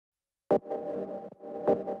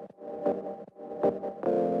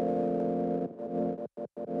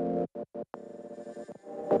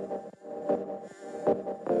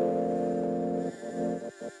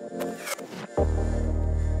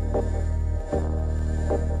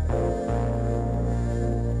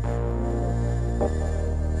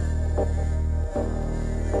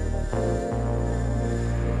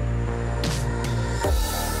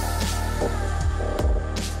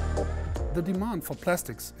The demand for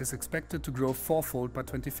plastics is expected to grow fourfold by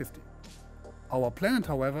 2050. Our planet,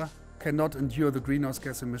 however, cannot endure the greenhouse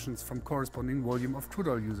gas emissions from corresponding volume of crude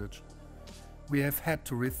oil usage. We have had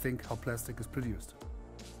to rethink how plastic is produced.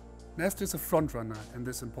 Neste is a frontrunner in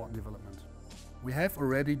this important development. We have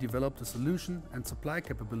already developed a solution and supply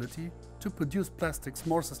capability to produce plastics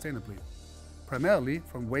more sustainably, primarily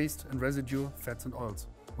from waste and residue fats and oils,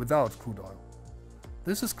 without crude oil.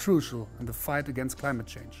 This is crucial in the fight against climate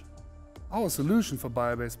change. Our solution for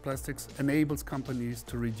bio-based plastics enables companies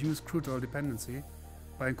to reduce crude oil dependency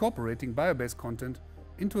by incorporating bio-based content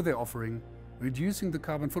into their offering, reducing the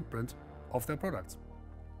carbon footprint of their products.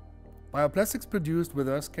 Bioplastics produced with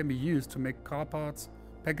us can be used to make car parts,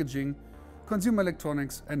 packaging, consumer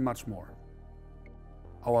electronics and much more.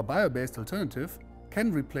 Our bio-based alternative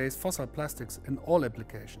can replace fossil plastics in all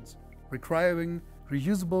applications, requiring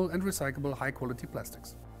reusable and recyclable high-quality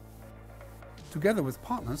plastics. Together with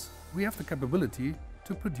partners, we have the capability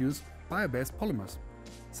to produce bio-based polymers,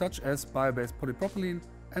 such as bio-based polypropylene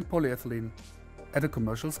and polyethylene at a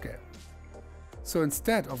commercial scale. So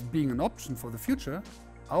instead of being an option for the future,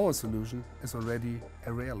 our solution is already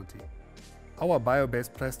a reality. Our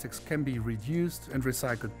bio-based plastics can be reduced and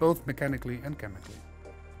recycled both mechanically and chemically.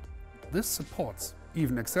 This supports,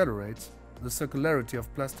 even accelerates, the circularity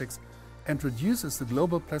of plastics and reduces the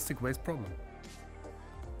global plastic waste problem.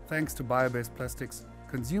 Thanks to bio-based plastics,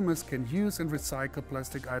 consumers can use and recycle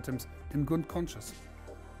plastic items in good conscience,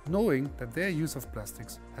 knowing that their use of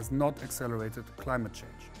plastics has not accelerated climate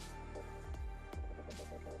change.